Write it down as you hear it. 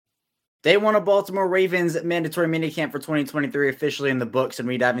Day one of Baltimore Ravens mandatory minicamp for 2023 officially in the books, and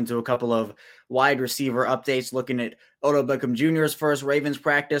we dive into a couple of wide receiver updates, looking at Odell Beckham Jr.'s first Ravens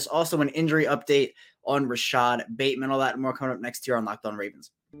practice, also an injury update on Rashod Bateman. All that and more coming up next here on Locked On Ravens.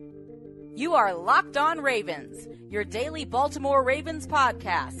 You are Locked On Ravens, your daily Baltimore Ravens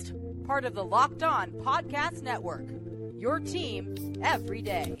podcast, part of the Locked On Podcast Network, your team every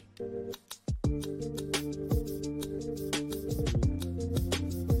day.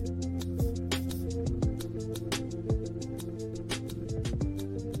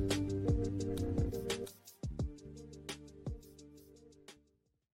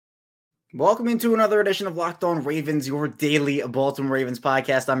 Welcome into another edition of Locked On Ravens, your daily Baltimore Ravens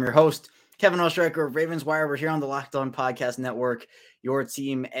podcast. I'm your host, Kevin Oestreicher of Ravens Wire. We're here on the Locked On Podcast Network, your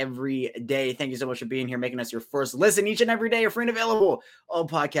team every day. Thank you so much for being here, making us your first listen each and every day. Are free and available all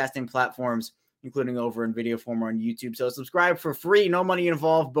podcasting platforms, including over in video form on YouTube. So subscribe for free, no money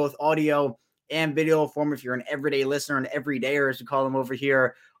involved, both audio and video form. If you're an everyday listener, an everydayer, as we call them over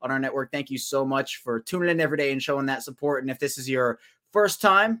here on our network, thank you so much for tuning in every day and showing that support. And if this is your first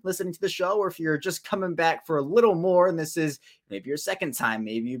time listening to the show, or if you're just coming back for a little more, and this is maybe your second time,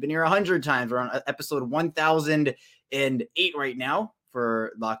 maybe you've been here 100 times. We're on episode 1008 right now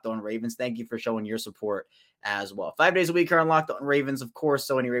for Locked On Ravens. Thank you for showing your support as well. 5 days a week here on Locked On Ravens, of course.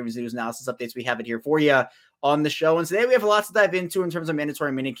 So any Ravens news, analysis, updates, we have it here for you on the show. And today we have a lot to dive into in terms of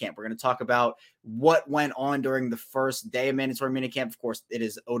mandatory minicamp. We're going to talk about what went on during the first day of mandatory minicamp. Of course, it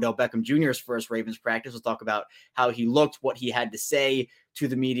is Odell Beckham Jr.'s first Ravens practice. We'll talk about how he looked, what he had to say to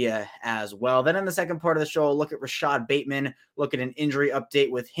the media as well. Then in the second part of the show, we'll look at Rashod Bateman, look at an injury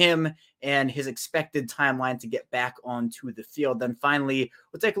update with him and his expected timeline to get back onto the field. Then finally,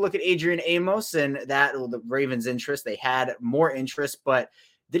 we'll take a look at Adrian Amos and the Ravens' interest. They had more interest, but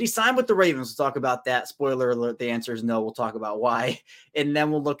did he sign with the Ravens? We'll talk about that. Spoiler alert, the answer is no. We'll talk about why. And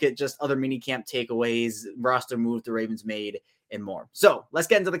then we'll look at just other minicamp takeaways, roster moves the Ravens made, and more. So let's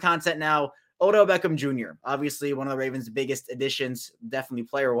get into the content now. Odell Beckham Jr., obviously one of the Ravens' biggest additions, definitely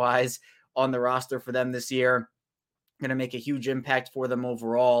player-wise, on the roster for them this year. Going to make a huge impact for them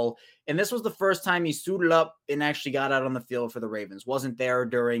overall. And this was the first time he suited up and actually got out on the field for the Ravens. Wasn't there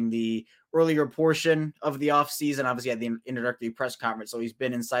during the earlier portion of the offseason. Obviously, at the introductory press conference, so he's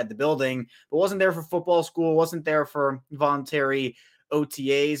been inside the building, but wasn't there for football school, wasn't there for voluntary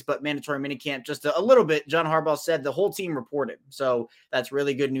OTAs, but mandatory minicamp just a little bit. John Harbaugh said the whole team reported. So that's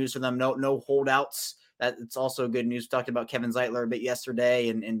really good news for them. No holdouts. It's also good news. We talked about Kevin Zeitler a bit yesterday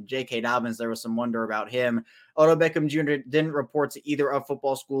and J.K. Dobbins. There was some wonder about him. Odell Beckham Jr. didn't report to either of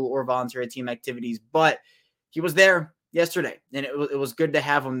football school or voluntary team activities, but he was there yesterday, and it was good to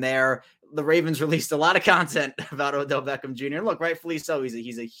have him there. The Ravens released a lot of content about Odell Beckham Jr. And look, rightfully so.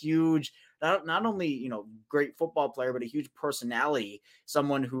 He's a huge, not only great football player, but a huge personality.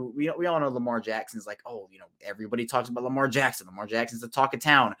 Someone who we all know Lamar Jackson's like, everybody talks about Lamar Jackson. Lamar Jackson's the talk of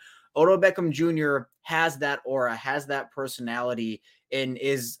town. Odell Beckham Jr. has that aura, has that personality, and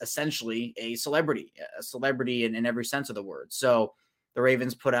is essentially a celebrity in every sense of the word. So the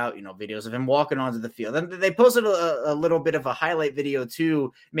Ravens put out, videos of him walking onto the field. And they posted a little bit of a highlight video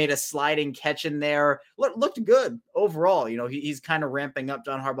too, made a sliding catch in there. Looked good overall. He's kind of ramping up.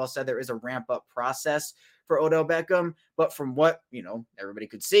 John Harbaugh said there is a ramp up process for Odell Beckham, but from what, everybody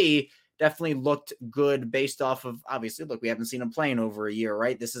could see, definitely looked good based off of, obviously, look, we haven't seen him playing over a year,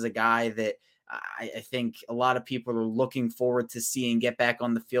 right? This is a guy that I think a lot of people are looking forward to seeing get back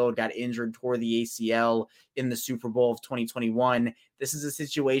on the field, got injured, toward the ACL in the Super Bowl of 2021. This is a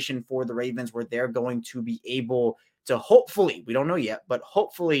situation for the Ravens where they're going to be able to hopefully, we don't know yet, but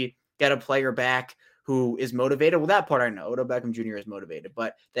hopefully get a player back who is motivated. Well, that part I know. Odell Beckham Jr. is motivated,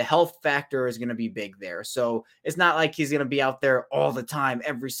 but the health factor is going to be big there. So it's not like he's going to be out there all the time,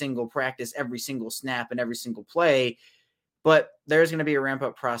 every single practice, every single snap, and every single play. But there's going to be a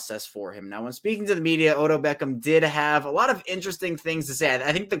ramp-up process for him. Now, when speaking to the media, Odell Beckham did have a lot of interesting things to say.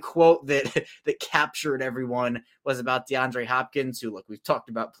 I think the quote that captured everyone was about DeAndre Hopkins, who, look, we've talked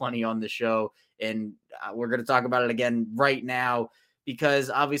about plenty on the show, and we're going to talk about it again right now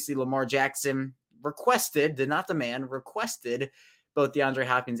because, obviously, Lamar Jackson requested both DeAndre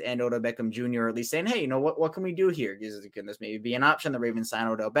Hopkins and Odell Beckham Jr., at least saying, hey, what can we do here? Can this maybe be an option? The Ravens sign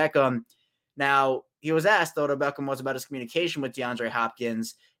Odell Beckham. Now, he was asked, Odell Beckham was about his communication with DeAndre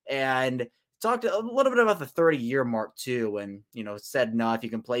Hopkins and talked a little bit about the 30-year mark too. And, said, no, if you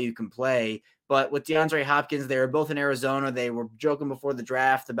can play, you can play. But with DeAndre Hopkins, they were both in Arizona. They were joking before the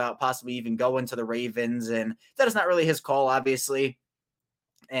draft about possibly even going to the Ravens. And that is not really his call, obviously.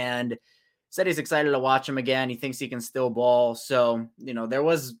 And said he's excited to watch him again. He thinks he can still ball. So, there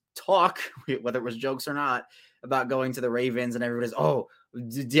was talk, whether it was jokes or not, about going to the Ravens, and everybody's,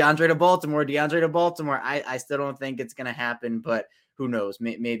 DeAndre to Baltimore. I still don't think it's going to happen, but who knows?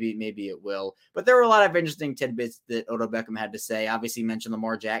 Maybe it will. But there were a lot of interesting tidbits that Odell Beckham had to say. Obviously, mentioned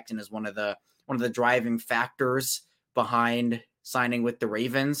Lamar Jackson as one of the driving factors behind signing with the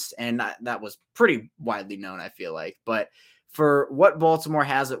Ravens, and that was pretty widely known, I feel like. But for what Baltimore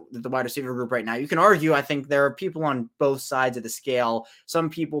has at the wide receiver group right now, you can argue, I think there are people on both sides of the scale. Some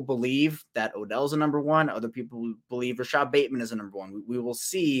people believe that Odell's a number one. Other people believe Rashod Bateman is a number one. We will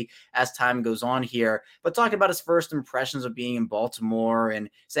see as time goes on here. But talking about his first impressions of being in Baltimore and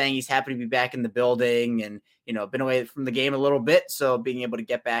saying he's happy to be back in the building and, been away from the game a little bit. So being able to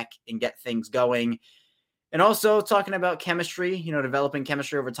get back and get things going. And also talking about chemistry, developing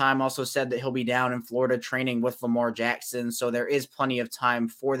chemistry over time, also said that he'll be down in Florida training with Lamar Jackson. So there is plenty of time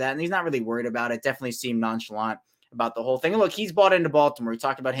for that. And he's not really worried about it. Definitely seemed nonchalant about the whole thing. And look, he's bought into Baltimore. We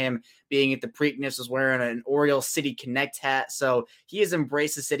talked about him being at the Preakness, was wearing an Oriole City Connect hat. So he has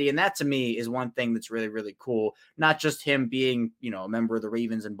embraced the city. And that to me is one thing that's really, really cool. Not just him being, a member of the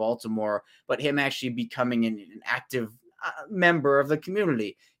Ravens in Baltimore, but him actually becoming an active member of the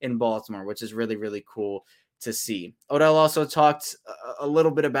community in Baltimore, which is really, really cool to see. Odell also talked a little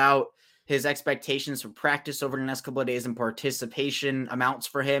bit about his expectations for practice over the next couple of days and participation amounts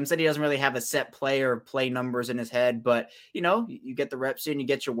for him. Said he doesn't really have a set play or play numbers in his head, but you get the reps in, you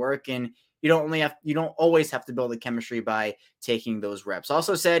get your work, and you don't always have to build a chemistry by taking those reps.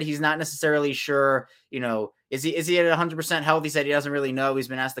 Also said he's not necessarily sure, is he at 100% health? He said he doesn't really know. He's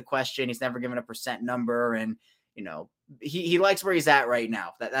been asked the question. He's never given a percent number, and he likes where he's at right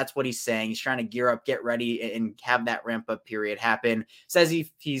now. That's what he's saying. He's trying to gear up, get ready, and have that ramp up period happen. Says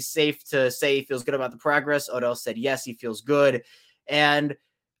he's safe to say he feels good about the progress. Odell said yes, he feels good, and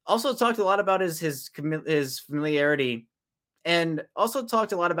also talked a lot about his familiarity, and also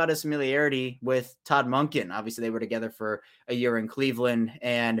talked a lot about his familiarity with Todd Monken. Obviously, they were together for a year in Cleveland,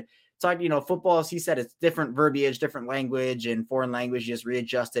 and talked, football, as he said, it's different verbiage, different language, and foreign language just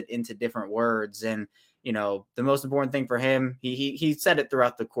readjusted into different words. And the most important thing for him, he said it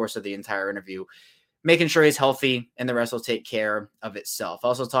throughout the course of the entire interview, making sure he's healthy and the rest will take care of itself.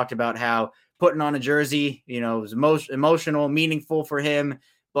 Also talked about how putting on a jersey, was emotional, meaningful for him,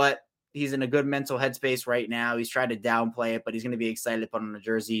 but he's in a good mental headspace right now. He's trying to downplay it, but he's going to be excited to put on a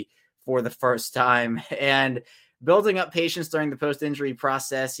jersey for the first time. And building up patience during the post-injury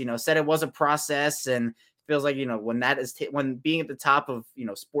process, said it was a process, and feels like, when that is, when being at the top of,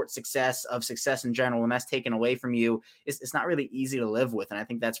 sports success, of success in general, when that's taken away from you, it's not really easy to live with. And I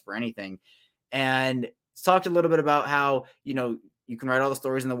think that's for anything. And talked a little bit about how, you can write all the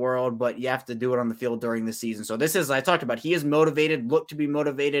stories in the world, but you have to do it on the field during the season. So this is, I talked about, he is motivated, looked to be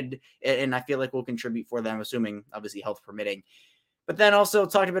motivated, and I feel like will contribute for them, assuming obviously health permitting. But then also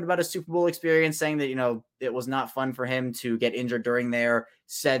talked a bit about a Super Bowl experience, saying that, it was not fun for him to get injured during there,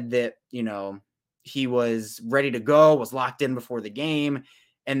 said that, he was ready to go, was locked in before the game,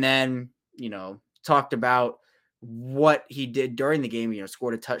 and then, talked about what he did during the game,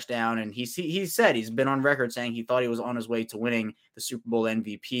 scored a touchdown, and he said he's been on record saying he thought he was on his way to winning the Super Bowl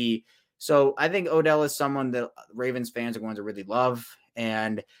MVP. So I think Odell is someone that Ravens fans are going to really love,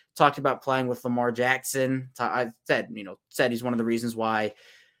 and talked about playing with Lamar Jackson. I said he's one of the reasons why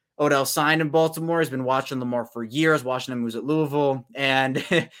Odell signed in Baltimore. Has been watching Lamar for years, watching him who's at Louisville, and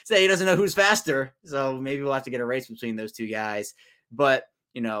say he doesn't know who's faster. So maybe we'll have to get a race between those two guys. But,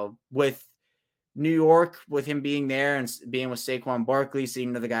 with New York, with him being there and being with Saquon Barkley, seeing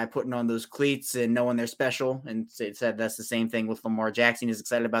another guy putting on those cleats and knowing they're special, and said that's the same thing with Lamar Jackson. He's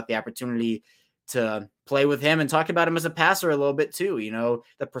excited about the opportunity to play with him, and talk about him as a passer a little bit too.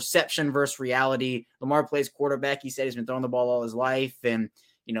 The perception versus reality. Lamar plays quarterback. He said he's been throwing the ball all his life, and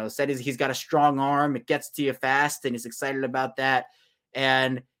said he's got a strong arm. It gets to you fast, and he's excited about that.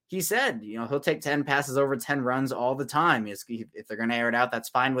 And he said, he'll take 10 passes over 10 runs all the time. If they're going to air it out, that's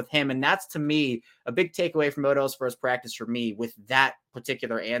fine with him. And that's, to me, a big takeaway from Odell's first practice for me with that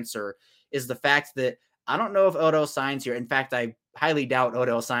particular answer is the fact that I don't know if Odell signs here. In fact, I highly doubt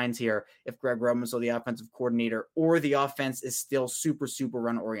Odell signs here if Greg Roman's the offensive coordinator, or the offense is still super, super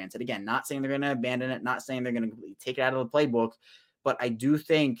run-oriented. Again, not saying they're going to abandon it, not saying they're going to take it out of the playbook, but I do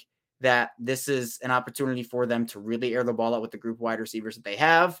think that this is an opportunity for them to really air the ball out with the group of wide receivers that they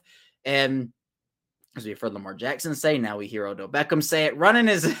have. And as we've heard Lamar Jackson say, now we hear Odell Beckham say it. Running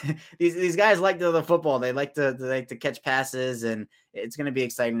is these guys like the football. They like to catch passes, and it's going to be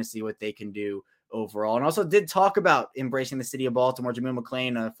exciting to see what they can do overall. And also did talk about embracing the city of Baltimore. Jameel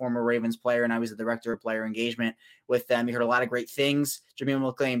McClain, a former Ravens player, and I was the director of player engagement with them. He heard a lot of great things.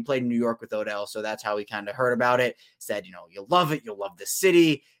 Jameel McClain played in New York with Odell, so that's how we kind of heard about it. Said, you'll love it. You'll love the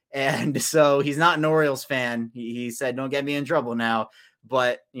city. And so he's not an Orioles fan. He said, don't get me in trouble now.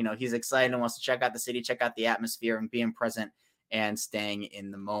 But, he's excited and wants to check out the city, check out the atmosphere, and being present and staying in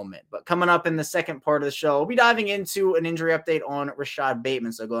the moment. But coming up in the second part of the show, we'll be diving into an injury update on Rashod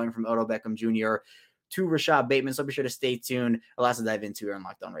Bateman. So going from Odell Beckham Jr. to Rashod Bateman. So be sure to stay tuned. A lot to dive into here on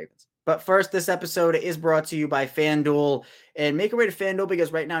Locked On Ravens. But first, this episode is brought to you by FanDuel. And make your way to FanDuel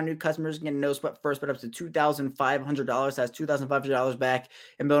because right now new customers can get no sweat first bet up to $2,500. That's $2,500 back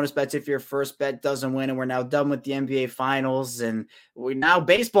in bonus bets if your first bet doesn't win. And we're now done with the NBA Finals. And we now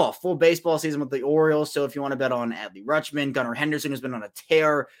full baseball season with the Orioles. So if you want to bet on Adley Rutschman, Gunnar Henderson, who's been on a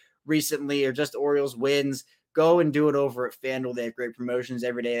tear recently, or just Orioles wins, go and do it over at FanDuel. They have great promotions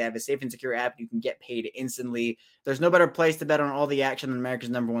every day. They have a safe and secure app. You can get paid instantly. There's no better place to bet on all the action than America's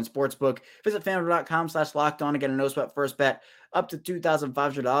 #1 sportsbook. Visit FanDuel.com/lockedon to get a no sweat first bet up to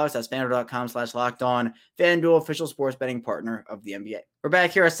 $2,500. That's FanDuel.com/lockedon. FanDuel, official sports betting partner of the NBA. We're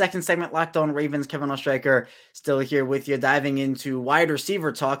back here. Our second segment, Locked On Ravens. Kevin Oestreicher still here with you, diving into wide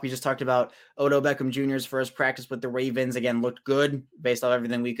receiver talk. We just talked about Odell Beckham Jr.'s first practice with the Ravens. Again, looked good based on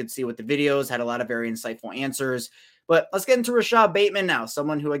everything we could see with the videos. Had a lot of very insightful answers. But let's get into Rashod Bateman now.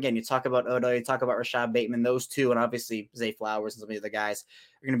 Someone who, again, you talk about Odell, you talk about Rashod Bateman. Those two, and obviously Zay Flowers and some of the other guys,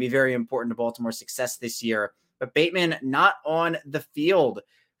 are going to be very important to Baltimore's success this year. But Bateman not on the field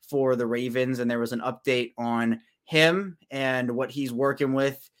for the Ravens, and there was an update on him and what he's working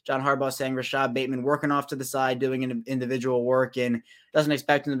with. John Harbaugh saying Rashod Bateman working off to the side, doing individual work, and doesn't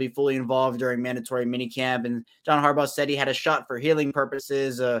expect him to be fully involved during mandatory minicamp. And John Harbaugh said he had a shot for healing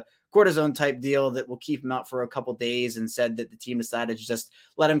purposes, a cortisone type deal that will keep him out for a couple days, and said that the team decided to just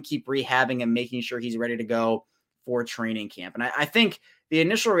let him keep rehabbing and making sure he's ready to go for training camp. And I think the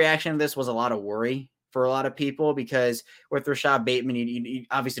initial reaction to this was a lot of worry for a lot of people, because with Rashod Bateman, you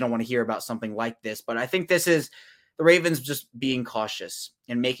obviously don't want to hear about something like this. But I think this is the Ravens just being cautious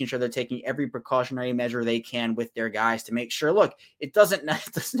and making sure they're taking every precautionary measure they can with their guys to make sure, look, it doesn't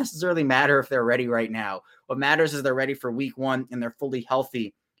necessarily matter if they're ready right now. What matters is they're ready for week one and they're fully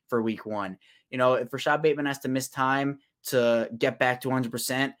healthy for week one. If Rashod Bateman has to miss time to get back to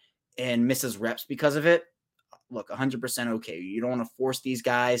 100% and misses reps because of it, look, 100% okay. You don't want to force these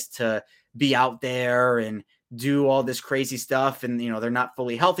guys to be out there and do all this crazy stuff. And, they're not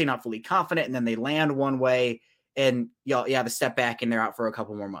fully healthy, not fully confident. And then they land one way and you have a step back and they're out for a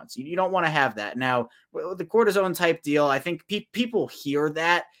couple more months. You don't want to have that. Now, with the cortisone type deal, I think people hear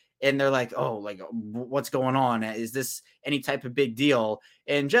that and they're like, oh, like, what's going on? Is this any type of big deal?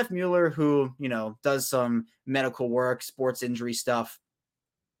 And Jeff Mueller, who, does some medical work, sports injury stuff,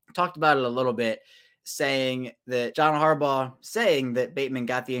 talked about it a little bit, saying that John Harbaugh saying that Bateman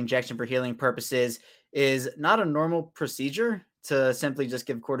got the injection for healing purposes is not a normal procedure to simply just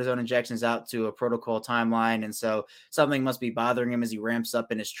give cortisone injections out to a protocol timeline. And so something must be bothering him as he ramps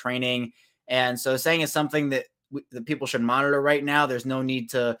up in his training. And so saying it's something that the people should monitor right now. There's no need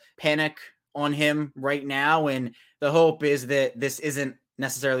to panic on him right now. And the hope is that this isn't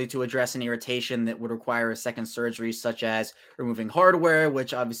necessarily to address an irritation that would require a second surgery, such as removing hardware,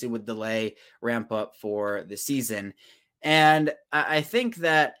 which obviously would delay ramp up for the season. And I think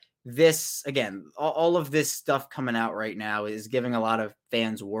that this, again, all of this stuff coming out right now is giving a lot of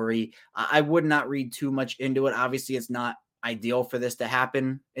fans worry. I would not read too much into it. Obviously, it's not ideal for this to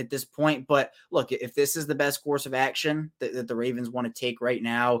happen at this point. But look, if this is the best course of action that the Ravens want to take right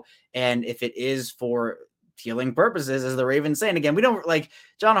now, and if it is for healing purposes, as the Ravens saying, again, we don't like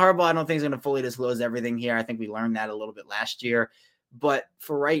John Harbaugh. I don't think he's going to fully disclose everything here. I think we learned that a little bit last year. But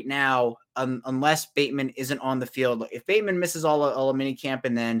for right now, unless Bateman isn't on the field, if Bateman misses all of minicamp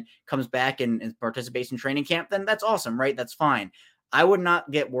and then comes back and participates in training camp, then that's awesome, right? That's fine. I would not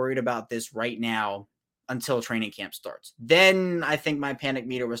get worried about this right now until training camp starts. Then I think my panic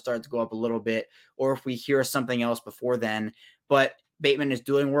meter will start to go up a little bit, or if we hear something else before then. But Bateman is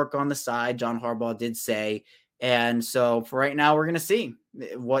doing work on the side, John Harbaugh did say. And so for right now, we're going to see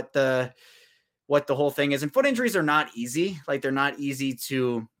what the whole thing is. And foot injuries are not easy. Like, they're not easy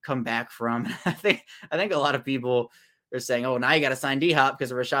to come back from. I think a lot of people are saying, oh, now you got to sign D-Hop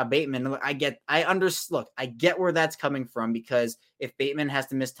because of Rashod Bateman. I get where that's coming from, because if Bateman has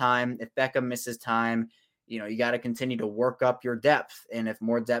to miss time, if Beckham misses time, you got to continue to work up your depth. And if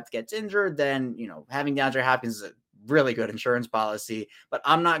more depth gets injured, then, having DeAndre Hopkins is a really good insurance policy. But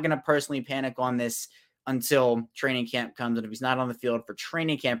I'm not going to personally panic on this until training camp comes. And if he's not on the field for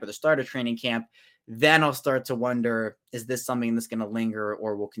training camp or the start of training camp, then I'll start to wonder, is this something that's going to linger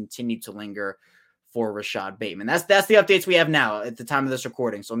or will continue to linger for Rashod Bateman. That's the updates we have now at the time of this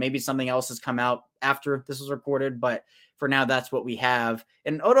recording. So maybe something else has come out after this was recorded, but for now, that's what we have.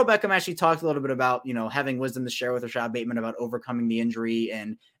 And Odell Beckham actually talked a little bit about, having wisdom to share with Rashod Bateman about overcoming the injury.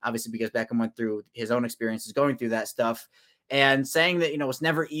 And obviously because Beckham went through his own experiences going through that stuff, and saying that, it's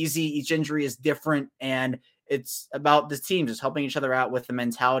never easy. Each injury is different. And it's about the team just helping each other out with the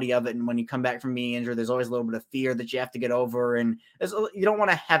mentality of it. And when you come back from being injured, there's always a little bit of fear that you have to get over. And you don't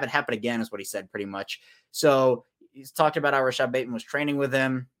want to have it happen again, is what he said pretty much. So he's talked about how Rashod Bateman was training with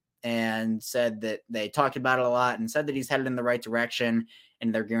him and said that they talked about it a lot and said that he's headed in the right direction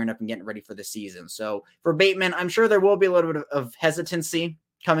and they're gearing up and getting ready for the season. So for Bateman, I'm sure there will be a little bit of hesitancy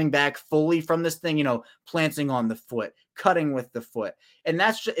coming back fully from this thing, planting on the foot, cutting with the foot. And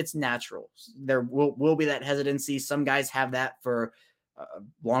that's just, it's natural. There will be that hesitancy. Some guys have that for a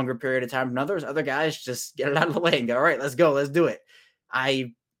longer period of time than others. Other guys just get it out of the way and go, all right, let's go, let's do it.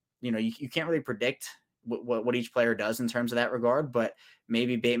 You can't really predict what each player does in terms of that regard, but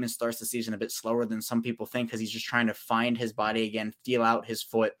maybe Bateman starts the season a bit slower than some people think because he's just trying to find his body again, feel out his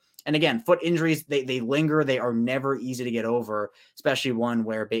foot. And again, foot injuries, they linger. They are never easy to get over, especially one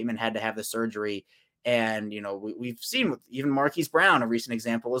where Bateman had to have the surgery. And, we've seen with even Marquise Brown, a recent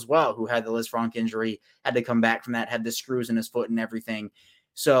example as well, who had the Lisfranc injury, had to come back from that, had the screws in his foot and everything.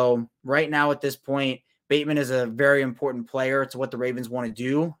 So right now at this point, Bateman is a very important player to what the Ravens want to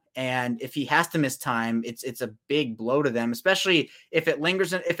do. And if he has to miss time, it's a big blow to them, especially if it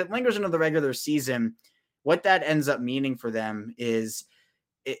lingers into the regular season. What that ends up meaning for them is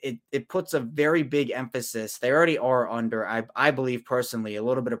it puts a very big emphasis. They already are under, I believe personally, a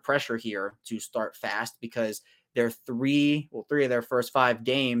little bit of pressure here to start fast because three of their first 5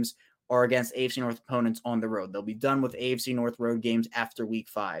 games are against AFC North opponents on the road. They'll be done with AFC North road games after week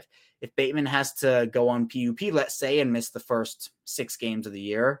 5. If Bateman has to go on PUP, let's say, and miss the first 6 games of the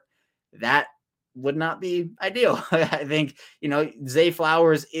year, that would not be ideal. I think, Zay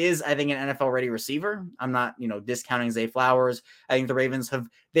Flowers is, an NFL ready receiver. I'm not, discounting Zay Flowers. I think the Ravens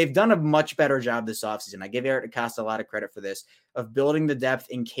they've done a much better job this offseason. I give Eric DeCosta a lot of credit for this, of building the depth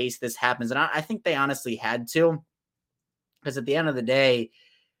in case this happens. And I think they honestly had to, because at the end of the day,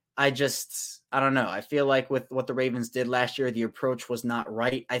 I don't know. I feel like with what the Ravens did last year, the approach was not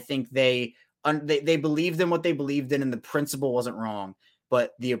right. I think they believed in what they believed in, and the principle wasn't wrong.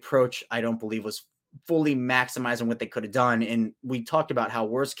 But the approach, I don't believe, was fully maximizing what they could have done. And we talked about how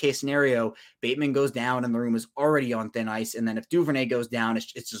worst case scenario, Bateman goes down and the room is already on thin ice. And then if Duvernay goes down,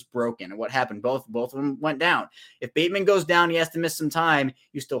 it's just broken. And what happened? Both of them went down. If Bateman goes down, he has to miss some time.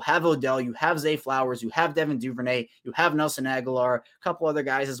 You still have Odell, you have Zay Flowers, you have Devin Duvernay, you have Nelson Aguilar, a couple other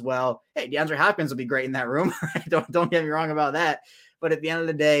guys as well. Hey, DeAndre Hopkins will be great in that room. Don't get me wrong about that. But at the end of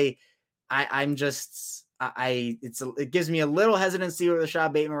the day, it gives me a little hesitancy with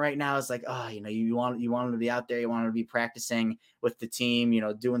Rashod Bateman right now. It's like, you want him to be out there, you want him to be practicing with the team,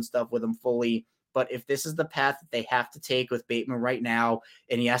 doing stuff with them fully. But if this is the path that they have to take with Bateman right now,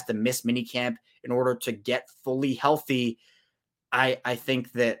 and he has to miss minicamp in order to get fully healthy, I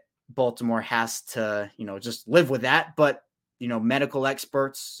think that Baltimore has to, just live with that. But, medical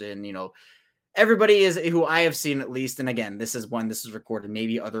experts and, everybody is who I have seen at least. And again, this is when this is recorded.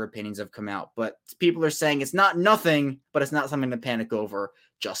 Maybe other opinions have come out, but people are saying it's not nothing, but it's not something to panic over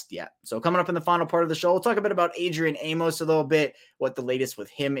just yet. So coming up in the final part of the show, we'll talk a bit about Adrian Amos a little bit, what the latest with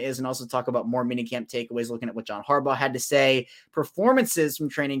him is, and also talk about more minicamp takeaways, looking at what John Harbaugh had to say, performances from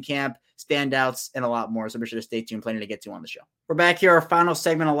training camp, standouts, and a lot more. So be sure to stay tuned. Plenty to get to on the show. We're back here, our final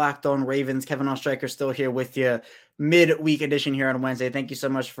segment of Locked On Ravens. Kevin Oestreicher still here with you. Midweek edition here on Wednesday. Thank you so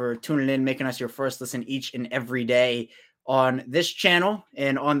much for tuning in, making us your first listen each and every day on this channel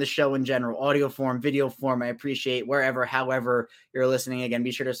and on the show in general, audio form, video form. I appreciate wherever, however you're listening. Again,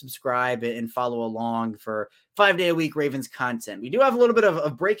 be sure to subscribe and follow along for 5-day-a-week Ravens content. We do have a little bit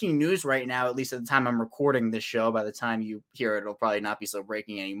of breaking news right now, at least at the time I'm recording this show. By the time you hear it, it'll probably not be so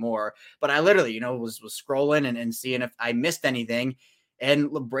breaking anymore. But I literally, was scrolling and seeing if I missed anything.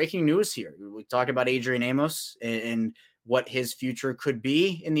 And breaking news here. We talked about Adrian Amos and what his future could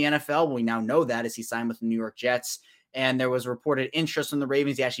be in the NFL. We now know that as he signed with the New York Jets. And there was reported interest from the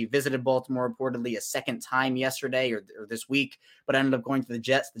Ravens. He actually visited Baltimore reportedly a second time yesterday or this week, but ended up going to the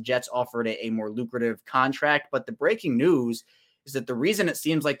Jets. The Jets offered a more lucrative contract. But the breaking news is that the reason it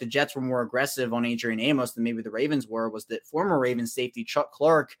seems like the Jets were more aggressive on Adrian Amos than maybe the Ravens were was that former Ravens safety Chuck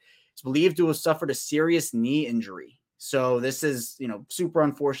Clark is believed to have suffered a serious knee injury. So this is, super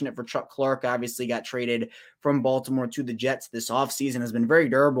unfortunate for Chuck Clark. Obviously got traded from Baltimore to the Jets this offseason, has been very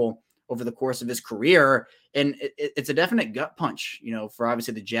durable over the course of his career. And it's a definite gut punch, for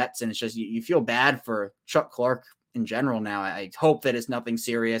obviously the Jets. And it's just, you feel bad for Chuck Clark in general now. I hope that it's nothing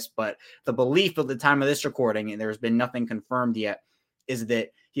serious, but the belief at the time of this recording, and there's been nothing confirmed yet, is that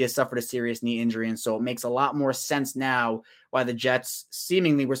he has suffered a serious knee injury. And so it makes a lot more sense now why the Jets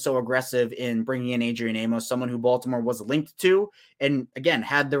seemingly were so aggressive in bringing in Adrian Amos, someone who Baltimore was linked to, and again,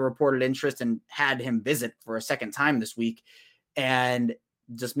 had the reported interest and had him visit for a second time this week, and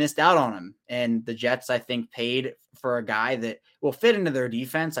just missed out on him. And the Jets, I think, paid for a guy that will fit into their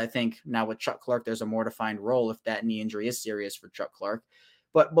defense. I think now with Chuck Clark, there's a more defined role if that knee injury is serious for Chuck Clark.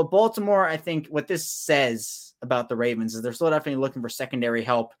 But Baltimore, I think what this says about the Ravens is they're still definitely looking for secondary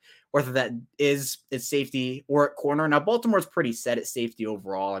help, whether that is at safety or at corner. Now, Baltimore's pretty set at safety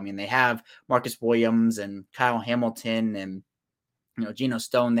overall. I mean, they have Marcus Williams and Kyle Hamilton and Geno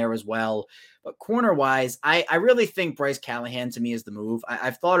Stone there as well. But corner-wise, I really think Bryce Callahan to me is the move.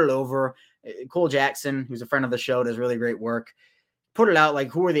 I've thought it over. Cole Jackson, who's a friend of the show, does really great work. Put it out, like,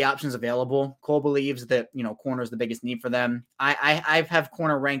 who are the options available? Cole believes that, corner is the biggest need for them. I have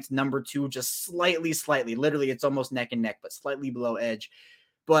corner ranked number 2, just slightly. Literally, it's almost neck and neck, but slightly below edge.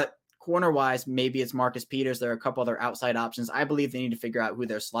 But corner-wise, maybe it's Marcus Peters. There are a couple other outside options. I believe they need to figure out who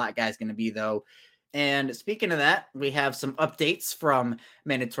their slot guy is going to be, though. And speaking of that, we have some updates from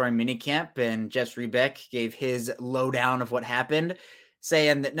mandatory minicamp, and Jeff Rebeck gave his lowdown of what happened,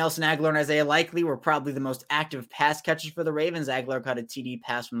 saying that Nelson Agholor and Isaiah Likely were probably the most active pass catchers for the Ravens. Agholor caught a TD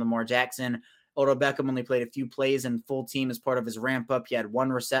pass from Lamar Jackson. Odell Beckham only played a few plays in full team as part of his ramp-up. He had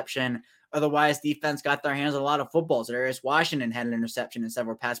 1 reception. Otherwise, defense got their hands on a lot of footballs. Darius Washington had an interception and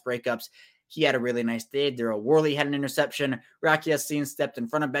several pass breakups. He had a really nice day. Daryl Worley had an interception. Rocky Yassin stepped in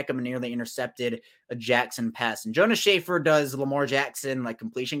front of Beckham and nearly intercepted a Jackson pass. And Jonas Schaefer does Lamar Jackson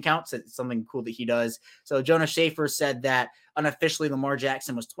completion counts. It's something cool that he does. So Jonas Schaefer said that unofficially Lamar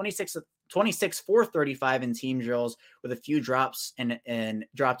Jackson was 26 for 35 in team drills with a few drops and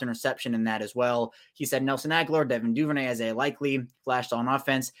dropped interception in that as well. He said Nelson Agholor, Devin Duvernay, Isaiah Likely flashed on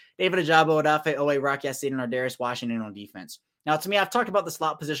offense. David Ajabo, Odafe Owe, Rocky Yassin, and Darius Washington on defense. Now, to me, I've talked about the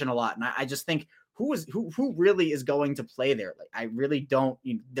slot position a lot, and I just think who really is going to play there? I really don't.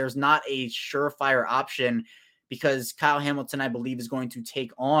 There's not a surefire option because Kyle Hamilton, I believe, is going to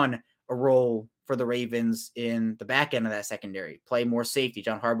take on a role for the Ravens in the back end of that secondary, play more safety.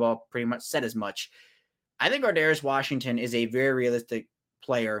 John Harbaugh pretty much said as much. I think Darius Washington is a very realistic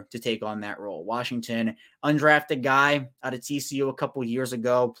player to take on that role. Washington, undrafted guy out of TCU a couple years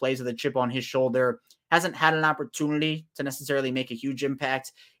ago, plays with a chip on his shoulder. Hasn't had an opportunity to necessarily make a huge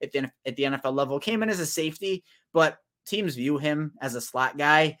impact at the NFL level. Came in as a safety, but teams view him as a slot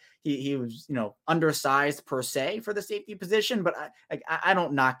guy. He was, undersized per se for the safety position, but I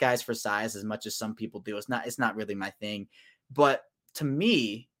don't knock guys for size as much as some people do. It's not really my thing. But to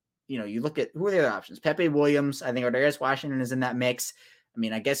me, you look at who are the other options. Pepe Williams, I think Darius Washington is in that mix. I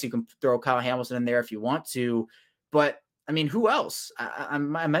mean, I guess you can throw Kyle Hamilton in there if you want to, but I mean, who else? I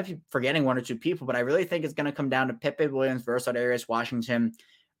might be forgetting 1 or 2 people, but I really think it's going to come down to Pepe Williams versus Darius Washington.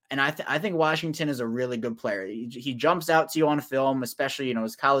 And I think Washington is a really good player. He jumps out to you on film, especially,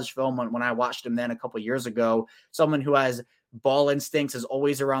 his college film when I watched him then a couple years ago. Someone who has ball instincts, is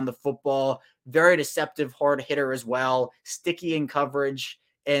always around the football, very deceptive, hard hitter as well, sticky in coverage,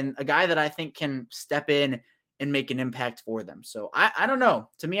 and a guy that I think can step in and make an impact for them. So I don't know.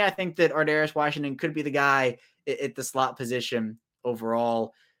 To me, I think that Darius Washington could be the guy at the slot position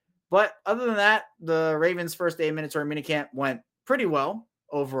overall. But other than that, the Ravens' first day of mandatory minicamp went pretty well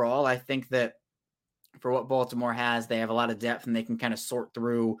overall. I think that for what Baltimore has, they have a lot of depth and they can kind of sort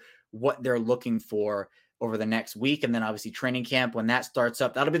through what they're looking for over the next week. And then obviously training camp, when that starts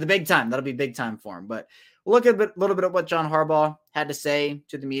up, that'll be the big time. That'll be big time for them. But we'll look at a little bit of what John Harbaugh had to say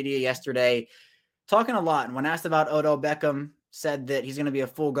to the media yesterday, talking a lot. And when asked about Odell Beckham, said that he's going to be a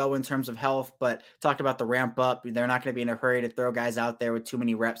full go in terms of health, but talked about the ramp up. They're not going to be in a hurry to throw guys out there with too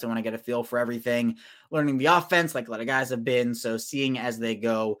many reps. They want to get a feel for everything, learning the offense like a lot of guys have been. So seeing as they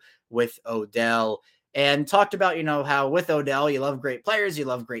go with Odell, and talked about, how with Odell, you love great players, you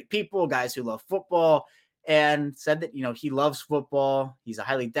love great people, guys who love football, and said that, he loves football. He's a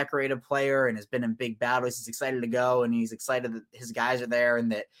highly decorated player and has been in big battles. He's excited to go, and he's excited that his guys are there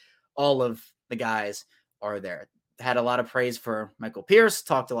and that all of the guys are there. Had a lot of praise for Michael Pierce,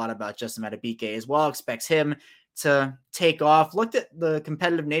 talked a lot about Justin Madubuike as well, expects him to take off, looked at the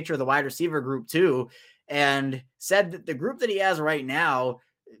competitive nature of the wide receiver group too, and said that the group that he has right now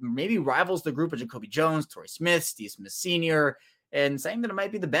maybe rivals the group of Jacoby Jones, Torrey Smith, Steve Smith Sr., and saying that it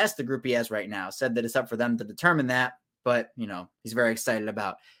might be the best the group he has right now. Said that it's up for them to determine that, but, he's very excited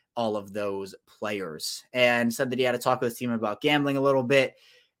about all of those players, and said that he had to talk with his team about gambling a little bit,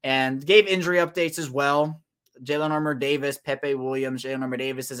 and gave injury updates as well. Jalen Armour Davis, Pepe Williams, Jalen Armour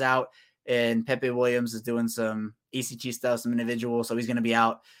Davis is out and Pepe Williams is doing some ECT stuff, some individual. So he's going to be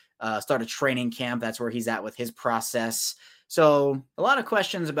out, start a training camp. That's where he's at with his process. So a lot of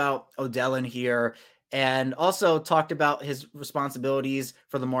questions about Odell in here, and also talked about his responsibilities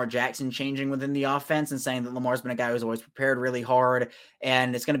for Lamar Jackson changing within the offense and saying that Lamar's been a guy who's always prepared really hard.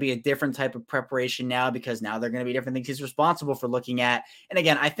 And it's going to be a different type of preparation now because now they're going to be different things he's responsible for looking at. And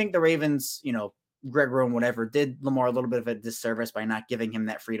again, I think the Ravens, Greg Rowan, whatever, did Lamar a little bit of a disservice by not giving him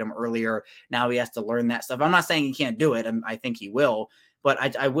that freedom earlier. Now he has to learn that stuff. I'm not saying he can't do it. I think he will.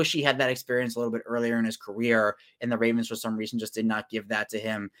 But I wish he had that experience a little bit earlier in his career, and the Ravens, for some reason, just did not give that to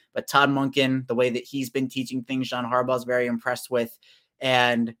him. But Todd Monken, the way that he's been teaching things, John Harbaugh is very impressed with.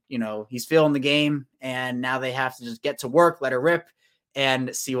 And, he's feeling the game, and now they have to just get to work, let it rip,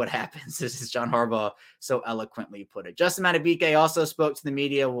 and see what happens. This is John Harbaugh so eloquently put it. Justin Madubuike also spoke to the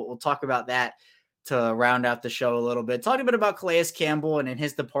media. We'll talk about that to round out the show a little bit. Talking a bit about Calais Campbell and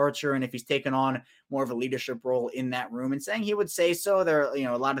his departure and if he's taken on more of a leadership role in that room, and saying he would say so. There are,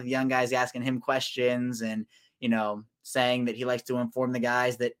 a lot of the young guys asking him questions and, saying that he likes to inform the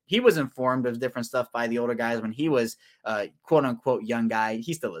guys that he was informed of different stuff by the older guys when he was quote unquote young guy.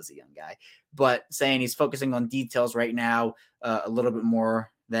 He still is a young guy, but saying he's focusing on details right now a little bit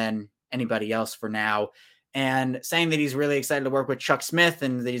more than anybody else for now. And saying that he's really excited to work with Chuck Smith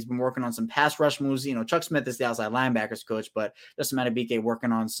and that he's been working on some pass rush moves. Chuck Smith is the outside linebackers coach, but Justin Madubuike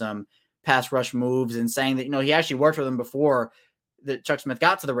working on some pass rush moves, and saying that, he actually worked with him before that Chuck Smith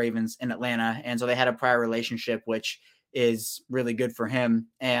got to the Ravens in Atlanta. And so they had a prior relationship, which is really good for him.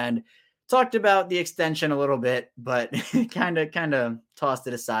 And talked about the extension a little bit, but kind of tossed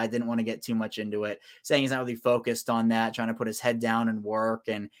it aside. Didn't want to get too much into it, saying he's not really focused on that, trying to put his head down and work.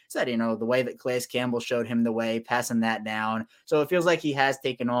 And said, the way that Calais Campbell showed him the way, passing that down. So it feels like he has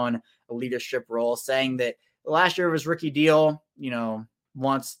taken on a leadership role, saying that last year of his rookie deal,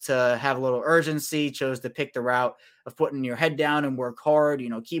 wants to have a little urgency, chose to pick the route of putting your head down and work hard,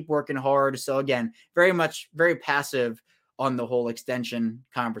 keep working hard. So again, very passive on the whole extension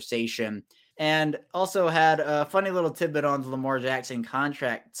conversation. And also had a funny little tidbit on the Lamar Jackson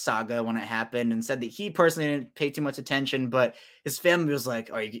contract saga when it happened, and said that he personally didn't pay too much attention, but his family was like,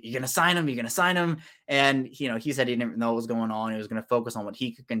 "Are you going to sign him? You're going to sign him?" And, he said he didn't know what was going on. He was going to focus on what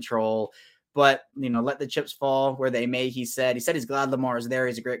he could control. But, let the chips fall where they may, he said. He said he's glad Lamar is there.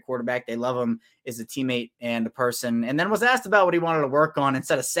 He's a great quarterback. They love him as a teammate and a person. And then was asked about what he wanted to work on and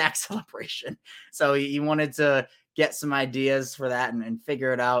said a sack celebration. So he wanted to get some ideas for that and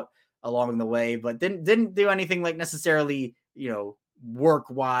figure it out along the way, but didn't do anything like necessarily, work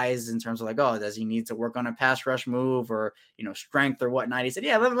wise in terms of like, oh, does he need to work on a pass rush move or, strength or whatnot. He said,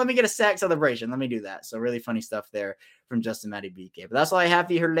 yeah, let me get a sack celebration. Let me do that. So really funny stuff there from Justin Madubuike. But that's all I have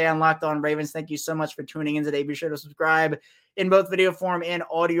for you here today on Locked On Ravens. Thank you so much for tuning in today. Be sure to subscribe in both video form and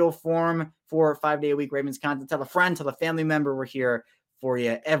audio form for 5-day-a-week Ravens content. Tell a friend, tell a family member we're here for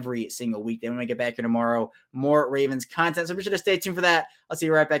you every single week. Then when we get back here tomorrow, more Ravens content. So be sure to stay tuned for that. I'll see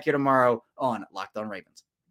you right back here tomorrow on Locked On Ravens.